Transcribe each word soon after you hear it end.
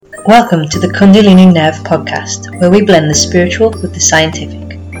Welcome to the Kundalini Nerve podcast, where we blend the spiritual with the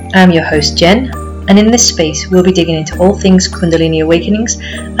scientific. I'm your host Jen, and in this space we'll be digging into all things Kundalini awakenings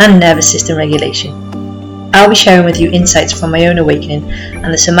and nervous system regulation. I'll be sharing with you insights from my own awakening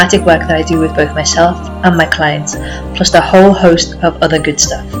and the somatic work that I do with both myself and my clients, plus a whole host of other good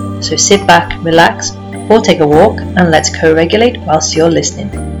stuff. So sit back, relax, or take a walk, and let's co-regulate whilst you're listening.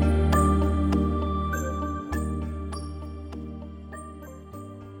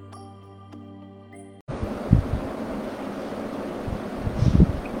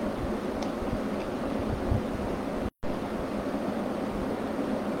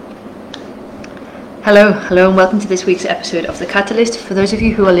 Hello and welcome to this week's episode of The Catalyst. For those of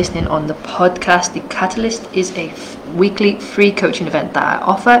you who are listening on the podcast, The Catalyst is a weekly free coaching event that I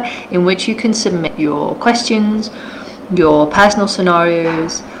offer in which you can submit your questions, your personal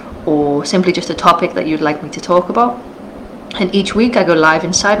scenarios, or simply just a topic that you'd like me to talk about. And each week I go live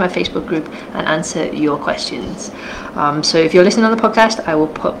inside my Facebook group and answer your questions. So if you're listening on the podcast, I will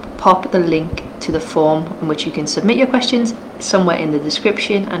pop the link to the form in which you can submit your questions somewhere in the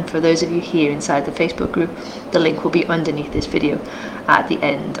description. And for those of you here inside the Facebook group, the link will be underneath this video at the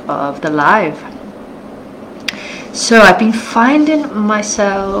end of the live. So I've been finding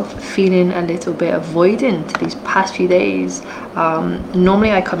myself feeling a little bit avoidant these past few days.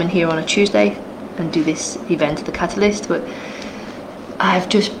 Normally I come in here on a Tuesday and do this event, The Catalyst, but I've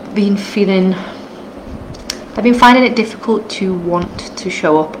been finding it difficult to want to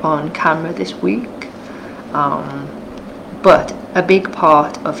show up on camera this week. But a big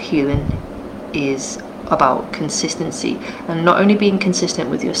part of healing is about consistency, and not only being consistent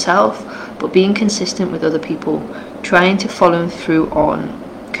with yourself, but being consistent with other people, trying to follow through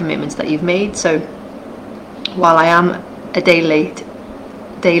on commitments that you've made. So while I am a day later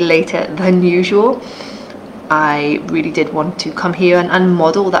than usual, I really did want to come here and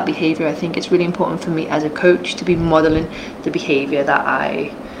model that behavior. I think it's really important for me as a coach to be modeling the behavior that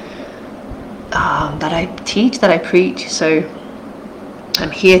I teach, that I preach. So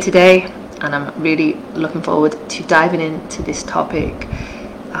I'm here today and I'm really looking forward to diving into this topic.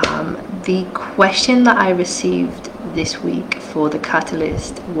 The question that I received this week for The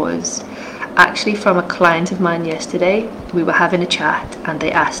Catalyst was actually from a client of mine yesterday. We were having a chat and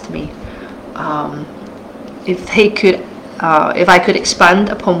they asked me if I could expand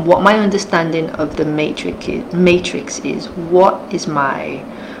upon what my understanding of the matrix is. What is my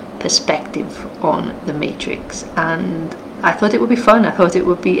perspective on the matrix? And I thought it would be fun. I thought it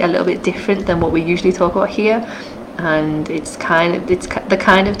would be a little bit different than what we usually talk about here, and it's the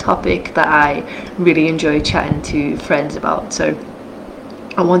kind of topic that I really enjoy chatting to friends about. So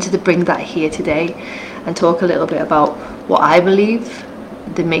I wanted to bring that here today and talk a little bit about what I believe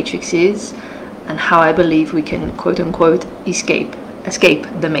the matrix is and how I believe we can quote unquote escape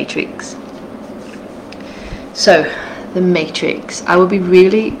the matrix. So the matrix, I would be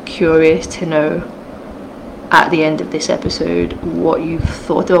really curious to know at the end of this episode what you've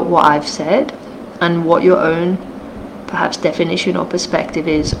thought of what I've said and what your own perhaps definition or perspective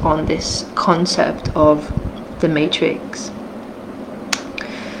is on this concept of the matrix.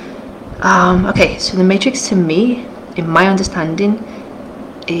 Okay, so the matrix to me, in my understanding,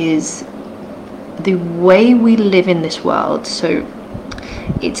 is the way we live in this world. So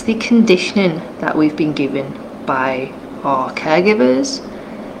it's the conditioning that we've been given by our caregivers,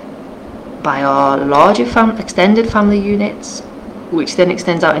 by our larger extended family units, which then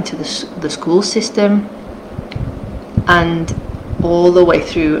extends out into the school system, and all the way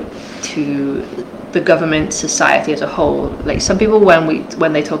through to the government, society as a whole. Like some people,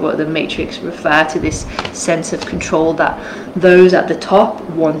 when they talk about the matrix, refer to this sense of control that those at the top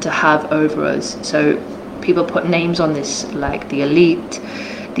want to have over us. So people put names on this like the elite,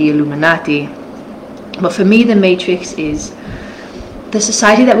 the Illuminati. But for me, the matrix is the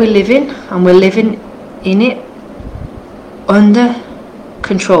society that we live in, and we're living in it under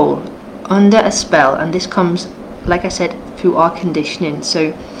control, under a spell. And this comes, like I said, through our conditioning.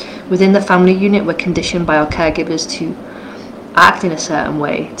 So within the family unit, we're conditioned by our caregivers to act in a certain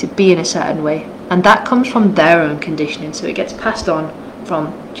way, to be in a certain way, and that comes from their own conditioning. So it gets passed on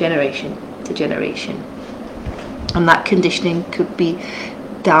from generation to generation, and that conditioning could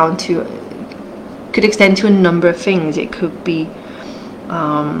extend to a number of things. It could be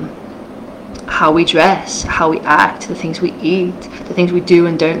how we dress, how we act, the things we eat, the things we do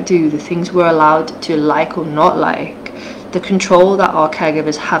and don't do, the things we're allowed to like or not like, the control that our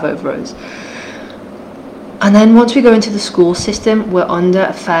caregivers have over us. And then once we go into the school system, we're under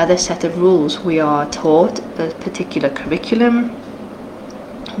a further set of rules. We are taught a particular curriculum.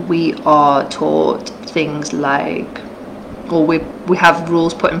 We are taught things like or we have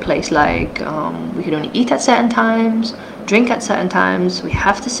rules put in place, like we can only eat at certain times, drink at certain times, we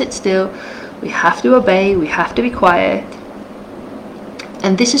have to sit still, we have to obey, we have to be quiet.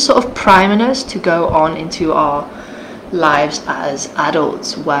 And this is sort of priming us to go on into our lives as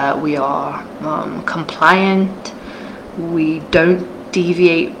adults, where we are compliant, we don't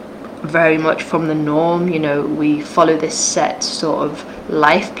deviate very much from the norm. We follow this set sort of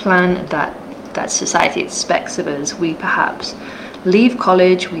life plan that society expects of us. We perhaps leave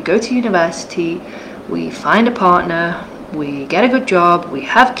college, we go to university, we find a partner, we get a good job, we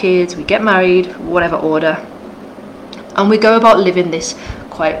have kids, we get married, whatever order, and we go about living this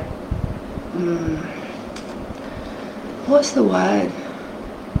quite what's the word?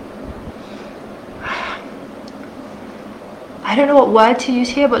 I don't know what word to use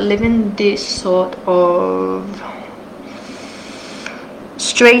here, but living this sort of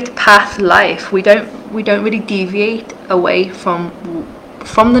straight path life. We don't really deviate away from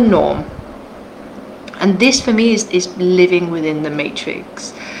the norm. And this for me is living within the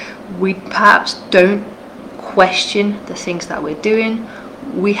matrix. We perhaps don't question the things that we're doing.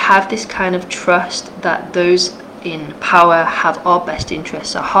 We have this kind of trust that those in power have our best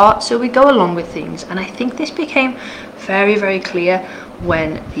interests at heart, so we go along with things. And I think this became very, very clear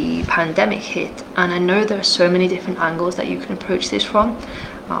when the pandemic hit, and I know there are so many different angles that you can approach this from,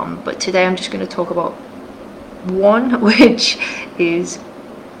 but today I'm just going to talk about one, which is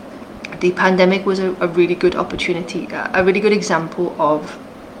the pandemic was a really good opportunity, a really good example of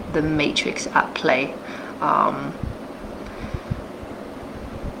the matrix at play.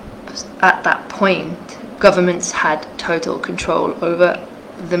 At that point, governments had total control over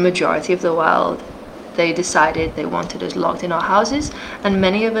the majority of the world. They decided they wanted us locked in our houses, and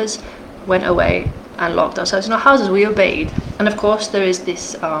many of us went away and locked ourselves in our houses. We obeyed. And of course there is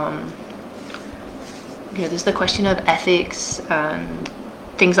this there's the question of ethics and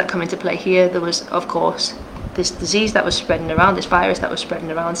things that come into play here. There was, of course, this disease that was spreading around, this virus that was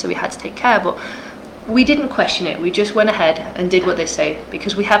spreading around, so we had to take care. But we didn't question it. We just went ahead and did what they say,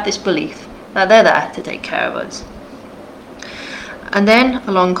 because we have this belief that they're there to take care of us. And then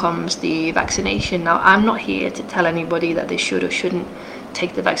along comes the vaccination. Now, I'm not here to tell anybody that they should or shouldn't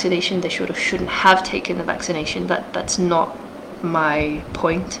take the vaccination, they should or shouldn't have taken the vaccination. That's not my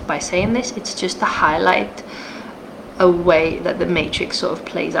point by saying this. It's just to highlight a way that the matrix sort of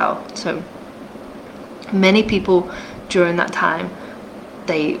plays out. So many people during that time,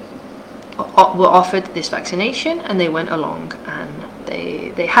 they were offered this vaccination and they went along and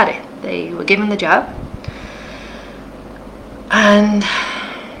they had it. They were given the jab. And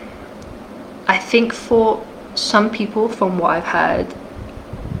I think for some people, from what I've heard,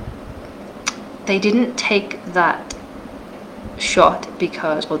 they didn't take that shot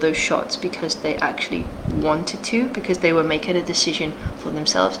those shots because they actually wanted to, because they were making a decision for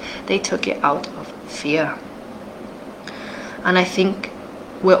themselves. They took it out of fear. And I think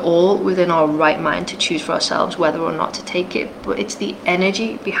we're all within our right mind to choose for ourselves whether or not to take it, but it's the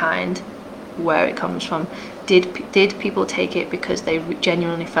energy behind where it comes from. Did people take it because they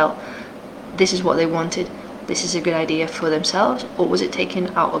genuinely felt this is what they wanted, this is a good idea for themselves, or was it taken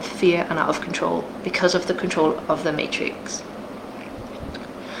out of fear and out of control because of the control of the matrix?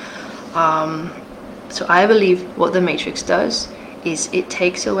 So I believe what the matrix does is it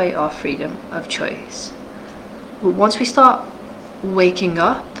takes away our freedom of choice. Once we start waking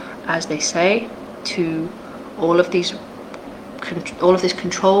up, as they say, to all of this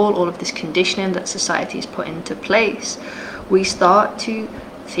control, all of this conditioning that society has put into place, we start to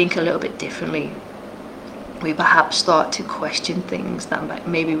think a little bit differently. We perhaps start to question things that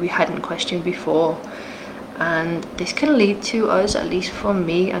maybe we hadn't questioned before. And this can lead to us, at least for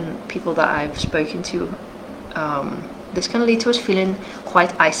me and people that I've spoken to, this can lead to us feeling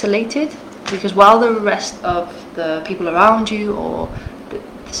quite isolated, because while the rest of the people around you or the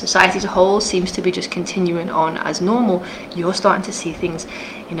society as a whole seems to be just continuing on as normal, you're starting to see things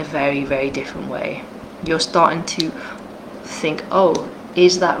in a very, very different way. You're starting to think, oh,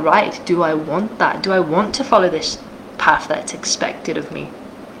 is that right? Do I want that? Do I want to follow this path that's expected of me?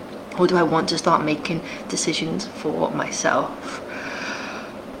 Or do I want to start making decisions for myself?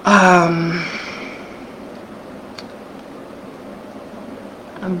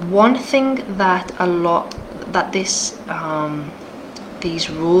 And one thing that these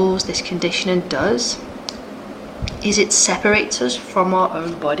rules, this conditioning does, is it separates us from our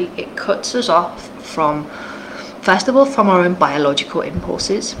own body. It cuts us off from, first of all, from our own biological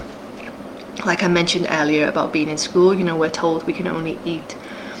impulses. Like I mentioned earlier about being in school, we're told we can only eat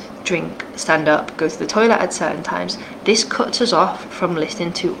drink, stand up, go to the toilet at certain times. This cuts us off from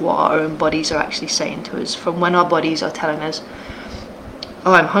listening to what our own bodies are actually saying to us, from when our bodies are telling us,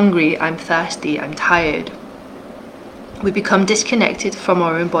 oh, I'm hungry, I'm thirsty, I'm tired. We become disconnected from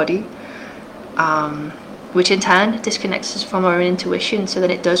our own body, which in turn disconnects us from our own intuition, so that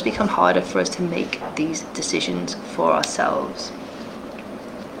it does become harder for us to make these decisions for ourselves.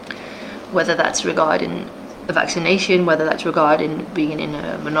 Whether that's regarding a vaccination, whether that's regarding being in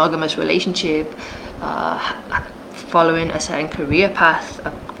a monogamous relationship, following a certain career path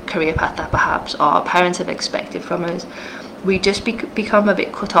that perhaps our parents have expected from us, we just become a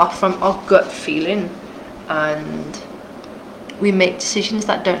bit cut off from our gut feeling, and we make decisions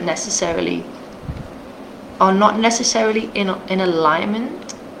that are not necessarily in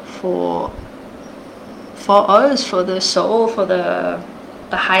alignment for us, for the soul, for the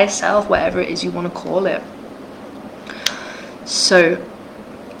higher self, whatever it is you want to call it. So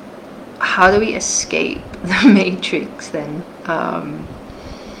how do we escape the matrix then?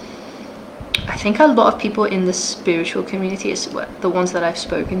 I think a lot of people in the spiritual community, the ones that I've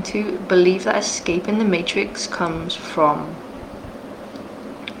spoken to, believe that escaping the matrix comes from,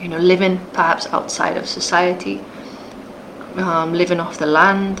 living perhaps outside of society, living off the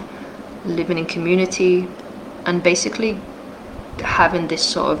land, living in community, and basically having this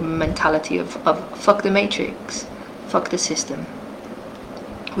sort of mentality of fuck the matrix, fuck the system,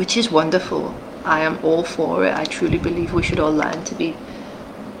 which is wonderful. I am all for it. I truly believe we should all learn to be...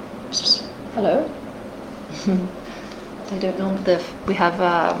 Hello? They don't know we have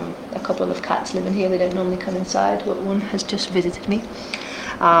a couple of cats living here. They don't normally come inside, but one has just visited me.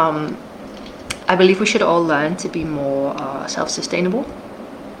 I believe we should all learn to be more self-sustainable,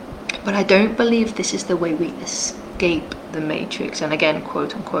 but I don't believe this is the way we escape the matrix. And again,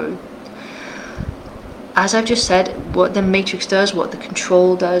 quote unquote, as I've just said, what the matrix does, what the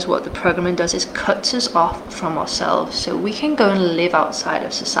control does, what the programming does, is cuts us off from ourselves. So we can go and live outside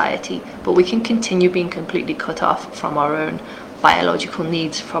of society, but we can continue being completely cut off from our own biological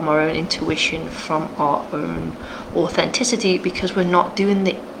needs, from our own intuition, from our own authenticity, because we're not doing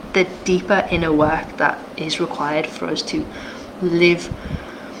the deeper inner work that is required for us to live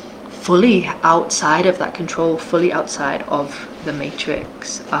fully outside of that control, fully outside of the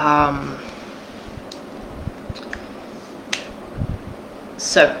matrix.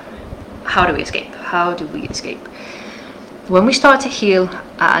 So, how do we escape? How do we escape? When we start to heal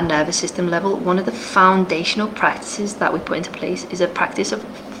at a nervous system level, one of the foundational practices that we put into place is a practice of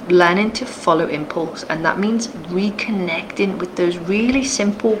learning to follow impulse, and that means reconnecting with those really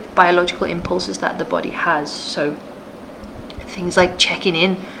simple biological impulses that the body has. So, things like checking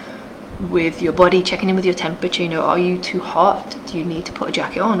in with your body, checking in with your temperature. Are you too hot? Do you need to put a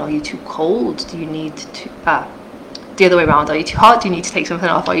jacket on? Are you too cold? Do you need to... the other way around, are you too hot? Do you need to take something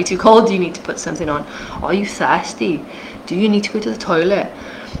off? Are you too cold? Do you need to put something on? Are you thirsty? Do you need to go to the toilet?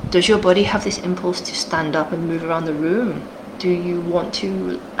 Does your body have this impulse to stand up and move around the room? Do you want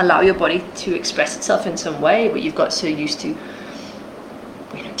to allow your body to express itself in some way, but you've got so used to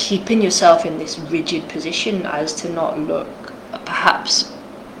keeping yourself in this rigid position as to not look perhaps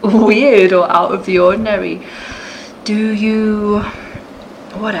weird or out of the ordinary?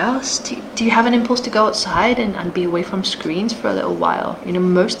 What else? Do you have an impulse to go outside and be away from screens for a little while?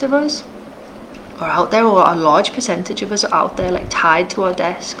 Most of us are out there, or a large percentage of us are out there, like tied to our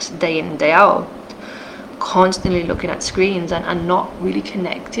desks day in and day out, constantly looking at screens and not really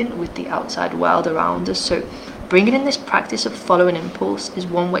connecting with the outside world around us. So bringing in this practice of following impulse is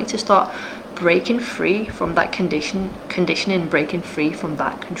one way to start breaking free from that conditioning, breaking free from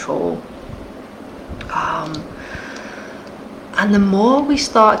that control. And the more we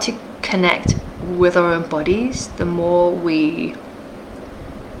start to connect with our own bodies, the more we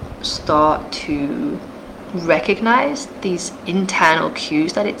start to recognize these internal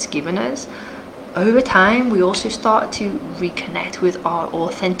cues that it's given us. Over time, we also start to reconnect with our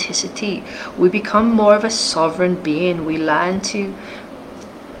authenticity. We become more of a sovereign being. We learn to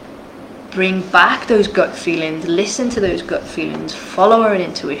bring back those gut feelings, listen to those gut feelings, follow our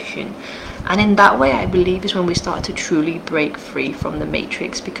intuition. And in that way, I believe, is when we start to truly break free from the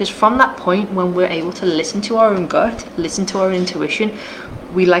matrix. Because from that point, when we're able to listen to our own gut, listen to our intuition,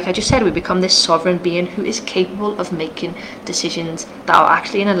 we, like I just said, we become this sovereign being who is capable of making decisions that are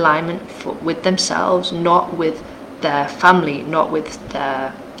actually in alignment with themselves, not with their family, not with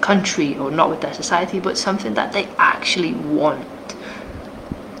their country, or not with their society, but something that they actually want.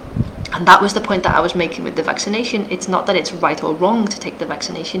 And that was the point that I was making with the vaccination. It's not that it's right or wrong to take the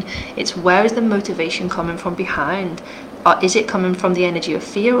vaccination. It's where is the motivation coming from behind? Is it coming from the energy of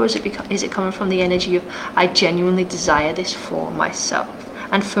fear, or is it coming from the energy of, I genuinely desire this for myself?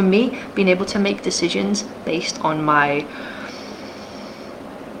 And for me, being able to make decisions based on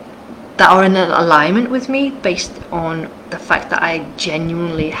that are in alignment with me, based on the fact that I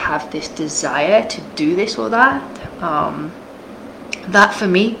genuinely have this desire to do this or that, that for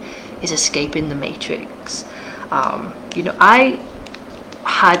me is escaping the matrix. I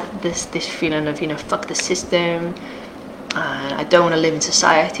had this feeling of, fuck the system, and I don't want to live in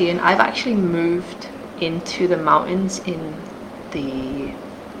society. And I've actually moved into the mountains in the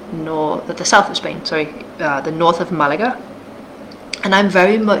south of Spain, the north of Malaga, and I'm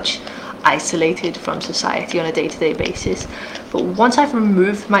very much isolated from society on a day-to-day basis. But once I've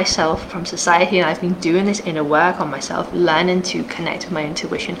removed myself from society and I've been doing this inner work on myself, learning to connect with my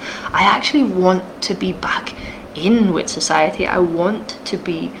intuition, I actually want to be back in with society. I want to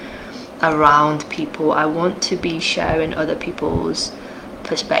be around people. I want to be sharing other people's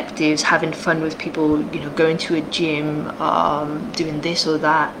perspectives, having fun with people, going to a gym, doing this or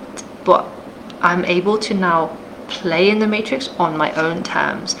that. But I'm able to now play in the matrix on my own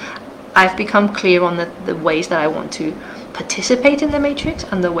terms. I've become clear on the ways that I want to participate in the matrix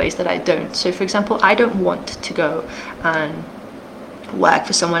and the ways that I don't. So for example, I don't want to go and work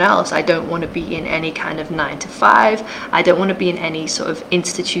for someone else. I don't want to be in any kind of 9 to 5. I don't want to be in any sort of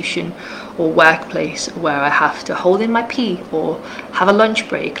institution or workplace where I have to hold in my pee or have a lunch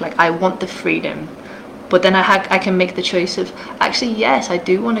break. Like, I want the freedom. But then I can make the choice of, actually, yes, I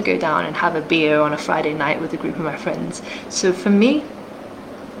do want to go down and have a beer on a Friday night with a group of my friends. So for me,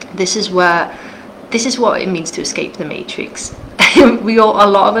 this is what it means to escape the matrix. A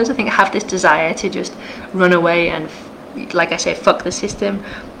lot of us, I think, have this desire to just run away and, like I say, fuck the system.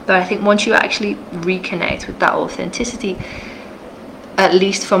 But I think once you actually reconnect with that authenticity, at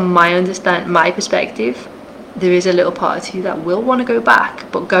least from my perspective, there is a little part of you that will want to go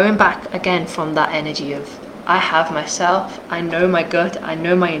back. But going back again from that energy of, I have myself, I know my gut, I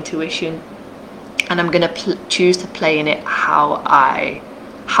know my intuition, and I'm going to choose to play in it how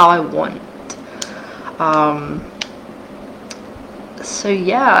I want. So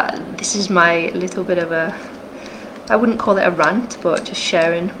yeah, this is my little bit of I wouldn't call it a rant, but just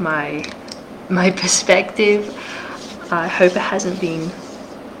sharing my perspective. I hope it hasn't been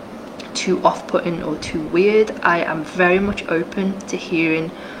too off-putting or too weird. I am very much open to hearing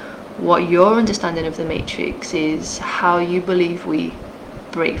what your understanding of the matrix is, how you believe we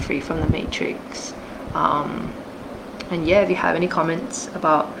break free from the matrix. And yeah, if you have any comments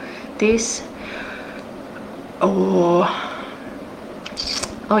about this,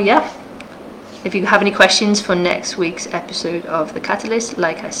 if you have any questions for next week's episode of The Catalyst,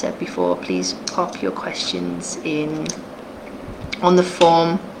 like I said before, please pop your questions on the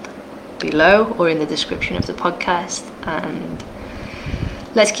form below or in the description of the podcast, and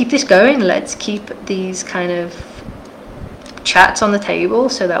let's keep this going. Let's keep these kind of chats on the table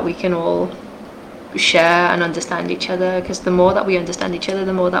so that we can all share and understand each other, because the more that we understand each other,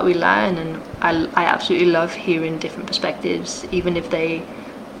 the more that we learn. And I absolutely love hearing different perspectives, even if they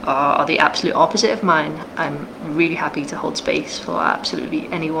are the absolute opposite of mine. I'm really happy to hold space for absolutely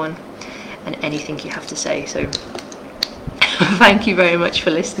anyone and anything you have to say. So thank you very much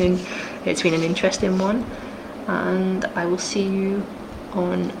for listening. It's been an interesting one, and I will see you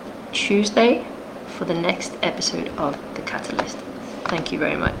on Tuesday for the next episode of The Catalyst. Thank you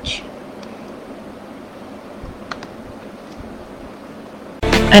very much.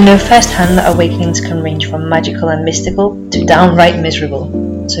 I know firsthand that awakenings can range from magical and mystical to downright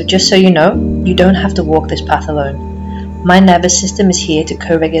miserable. So just so you know, you don't have to walk this path alone. My nervous system is here to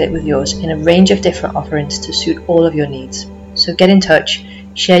co-regulate with yours in a range of different offerings to suit all of your needs. So get in touch,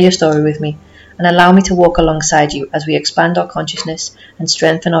 share your story with me, and allow me to walk alongside you as we expand our consciousness and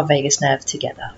strengthen our vagus nerve together.